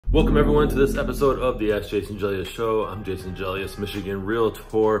Welcome everyone to this episode of the Ask Jason Gelios Show. I'm Jason Gelios, Michigan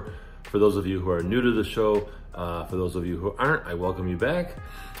Realtor. For those of you who are new to the show, for those of you who aren't, I welcome you back.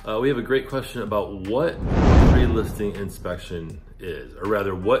 We have a great question about what pre-listing inspection is, or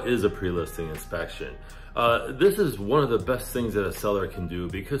rather, what is a pre-listing inspection? This is one of the best things that a seller can do,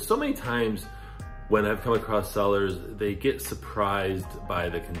 because so many times when I've come across sellers, they get surprised by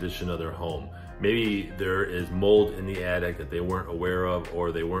the condition of their home. Maybe there is mold in the attic that they weren't aware of,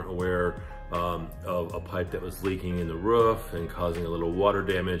 or they weren't aware of a pipe that was leaking in the roof and causing a little water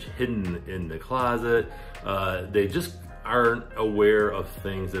damage hidden in the closet. They just aren't aware of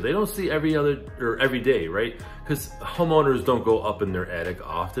things that they don't see every day, right? Because homeowners don't go up in their attic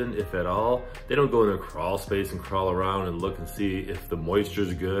often, if at all. They don't go in their crawl space and crawl around and look and see if the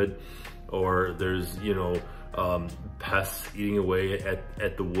moisture's good, or there's, pests eating away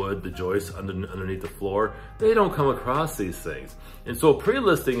at the wood, the joists underneath the floor. They don't come across these things. And so a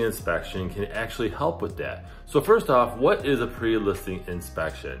pre-listing inspection can actually help with that. So first off, what is a pre-listing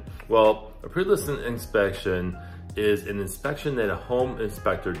inspection? Well, a pre-listing inspection is an inspection that a home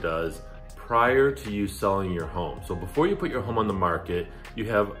inspector does prior to you selling your home. So before you put your home on the market, you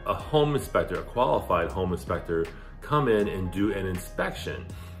have a home inspector, a qualified home inspector, come in and do an inspection.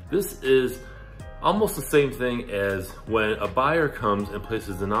 This is almost the same thing as when a buyer comes and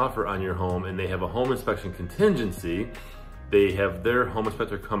places an offer on your home and they have a home inspection contingency. They have their home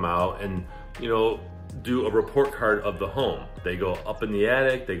inspector come out and, do a report card of the home. They go up in the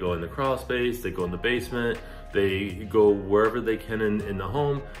attic, they go in the crawl space, they go in the basement, they go wherever they can in the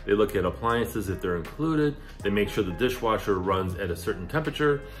home. They look at appliances if they're included. They make sure the dishwasher runs at a certain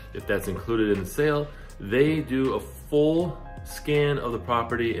temperature, if that's included in the sale. They do a full scan of the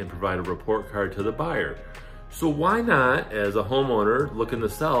property and provide a report card to the buyer. So why not, as a homeowner looking to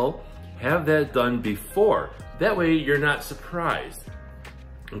sell, have that done before? That way you're not surprised.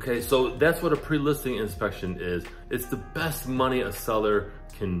 Okay, so that's what a pre-listing inspection is. It's the best money a seller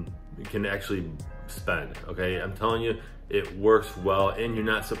can actually spend, okay? I'm telling you, it works well and you're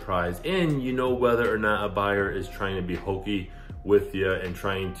not surprised, and you know whether or not a buyer is trying to be hokey with you and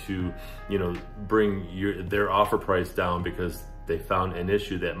trying to, bring their offer price down because they found an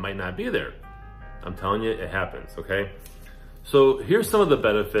issue that might not be there. I'm telling you, it happens, okay? So here's some of the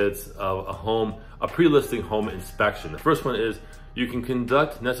benefits of a pre-listing home inspection. The first one is you can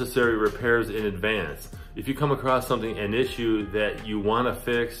conduct necessary repairs in advance. If you come across an issue that you want to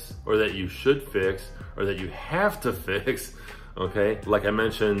fix, or that you should fix, or that you have to fix, okay, like I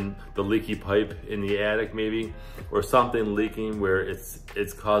mentioned, the leaky pipe in the attic maybe, or something leaking where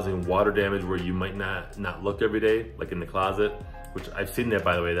it's causing water damage where you might not look every day, like in the closet, which I've seen that,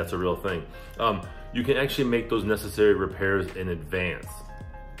 by the way, that's a real thing. You can actually make those necessary repairs in advance.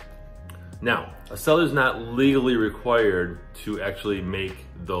 Now, a seller's not legally required to actually make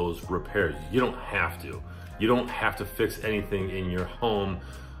those repairs. You don't have to. You don't have to fix anything in your home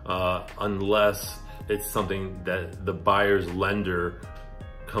unless it's something that the buyer's lender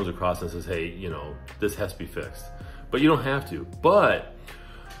comes across and says, hey, this has to be fixed. But you don't have to. But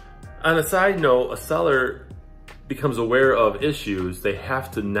on a side note, a seller becomes aware of issues, they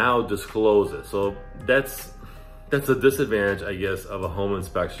have to now disclose it. So that's a disadvantage, I guess, of a home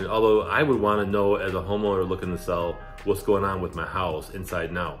inspection. Although I would want to know, as a homeowner looking to sell, what's going on with my house inside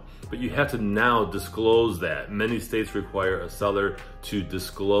and out. But you have to now disclose that. Many states require a seller to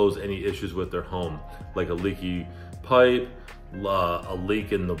disclose any issues with their home, like a leaky pipe, a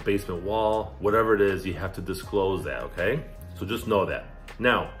leak in the basement wall, whatever it is, you have to disclose that, okay? So just know that.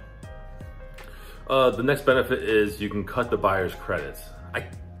 Now, the next benefit is you can cut the buyer's credits. I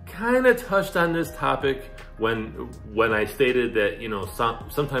kind of touched on this topic when I stated that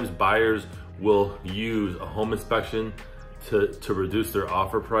sometimes buyers will use a home inspection to reduce their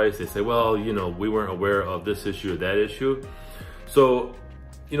offer price. They say, well, we weren't aware of this issue or that issue. So,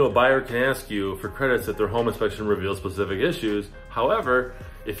 a buyer can ask you for credits if their home inspection reveals specific issues. However,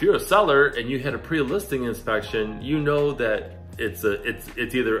 if you're a seller and you had a pre-listing inspection, you know that it's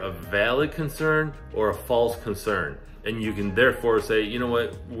either a valid concern or a false concern. And you can therefore say, you know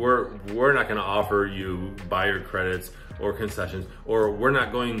what, we're not gonna offer you buyer credits or concessions, or we're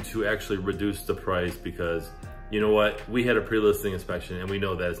not going to actually reduce the price because, you know what, we had a pre-listing inspection and we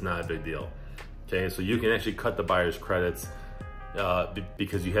know that it's not a big deal. Okay, so you can actually cut the buyer's credits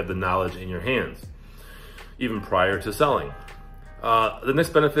because you have the knowledge in your hands, even prior to selling. The next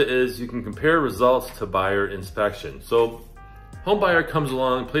benefit is you can compare results to buyer inspection. So home buyer comes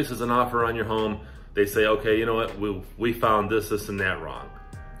along, places an offer on your home. They say, okay, you know what, we found this, and that wrong.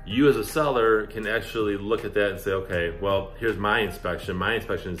 You as a seller can actually look at that and say, okay, well, here's my inspection. My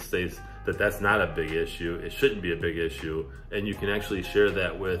inspection states that that's not a big issue. It shouldn't be a big issue. And you can actually share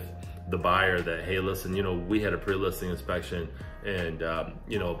that with the buyer that, hey, listen, you know, we had a pre-listing inspection and,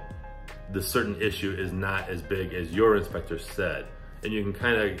 you know, the certain issue is not as big as your inspector said. And you can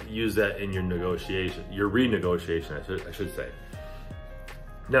kind of use that in your negotiation, your renegotiation, I should say.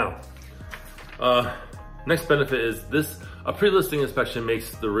 Now, next benefit is this, a pre-listing inspection makes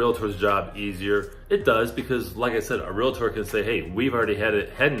the realtor's job easier. It does, because like I said, a realtor can say, hey, we've already had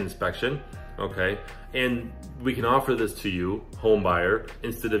an inspection, okay? And we can offer this to you, home buyer,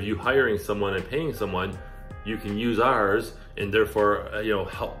 instead of you hiring someone and paying someone, you can use ours and therefore, you know,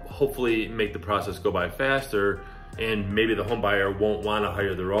 hopefully make the process go by faster. And maybe the home buyer won't want to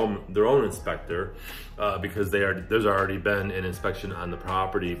hire their own inspector because there's already been an inspection on the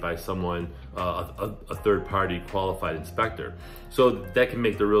property by someone, a third-party qualified inspector. So that can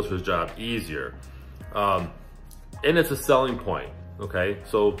make the realtor's job easier. And it's a selling point, okay?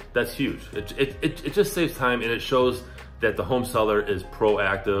 So that's huge. It just saves time, and it shows that the home seller is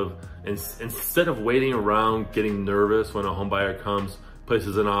proactive. And instead of waiting around, getting nervous when a home buyer comes,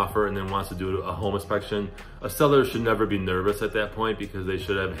 places an offer, and then wants to do a home inspection, a seller should never be nervous at that point because they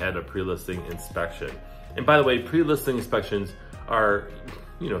should have had a pre-listing inspection. And by the way, pre-listing inspections are,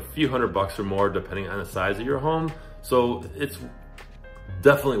 you know, a few $100 or more depending on the size of your home. So it's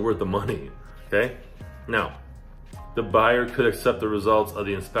definitely worth the money, okay? Now, the buyer could accept the results of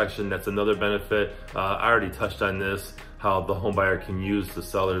the inspection. That's another benefit. I already touched on this, how the home buyer can use the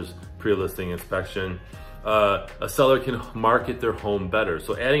seller's pre-listing inspection. A seller can market their home better.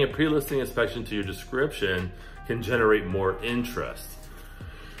 So adding a pre-listing inspection to your description can generate more interest.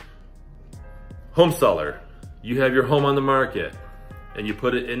 Home seller, you have your home on the market and you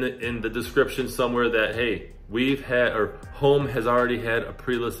put it in the description somewhere that, hey, home has already had a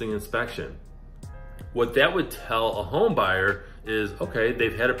pre-listing inspection. What that would tell a home buyer is, okay,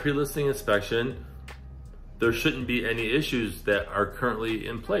 they've had a pre-listing inspection. There shouldn't be any issues that are currently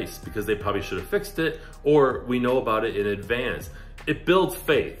in place because they probably should have fixed it, or we know about it in advance. It builds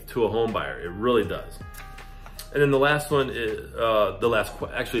faith to a home buyer. It really does. And then the last one is,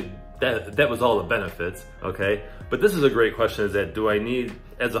 that was all the benefits, okay? But this is a great question, is that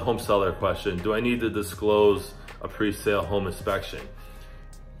as a home seller question, do I need to disclose a pre-sale home inspection?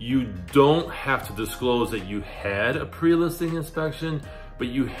 You don't have to disclose that you had a pre-listing inspection, but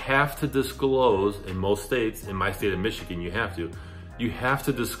you have to disclose, in most states, in my state of Michigan, you have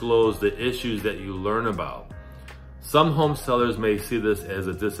to disclose the issues that you learn about. Some home sellers may see this as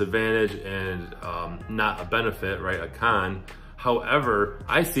a disadvantage and not a benefit, right, a con. However,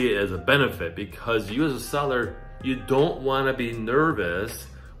 I see it as a benefit because you as a seller, you don't want to be nervous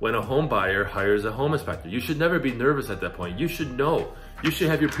when a home buyer hires a home inspector. You should never be nervous at that point. You should know. You should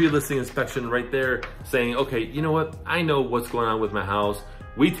have your pre-listing inspection right there saying, okay, you know what? I know what's going on with my house.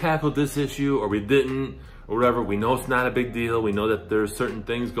 We tackled this issue or we didn't or whatever. We know it's not a big deal. We know that there's certain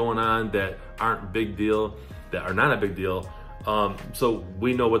things going on that aren't a big deal, that are not a big deal. So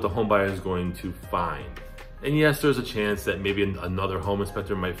we know what the home buyer is going to find. And yes, there's a chance that maybe another home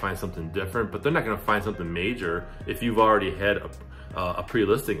inspector might find something different, but they're not gonna find something major if you've already had a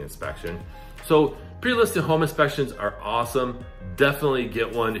pre-listing inspection. So pre-listed home inspections are awesome. Definitely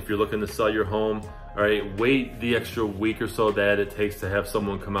get one if you're looking to sell your home. All right, wait the extra week or so that it takes to have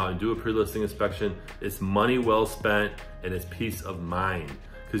someone come out and do a pre-listing inspection. It's money well spent and it's peace of mind,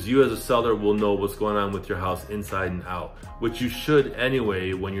 because you as a seller will know what's going on with your house inside and out, which you should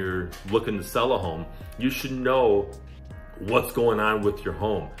anyway when you're looking to sell a home. You should know what's going on with your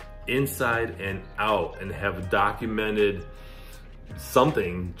home inside and out and have documented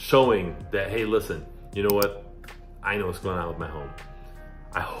something showing that, hey, listen, you know what? I know what's going on with my home.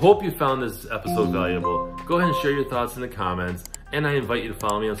 I hope you found this episode valuable. Go ahead and share your thoughts in the comments, and I invite you to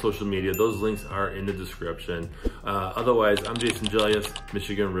follow me on social media. Those links are in the description. Otherwise, I'm Jason Gelios,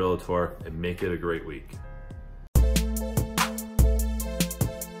 Michigan Realtor, and make it a great week.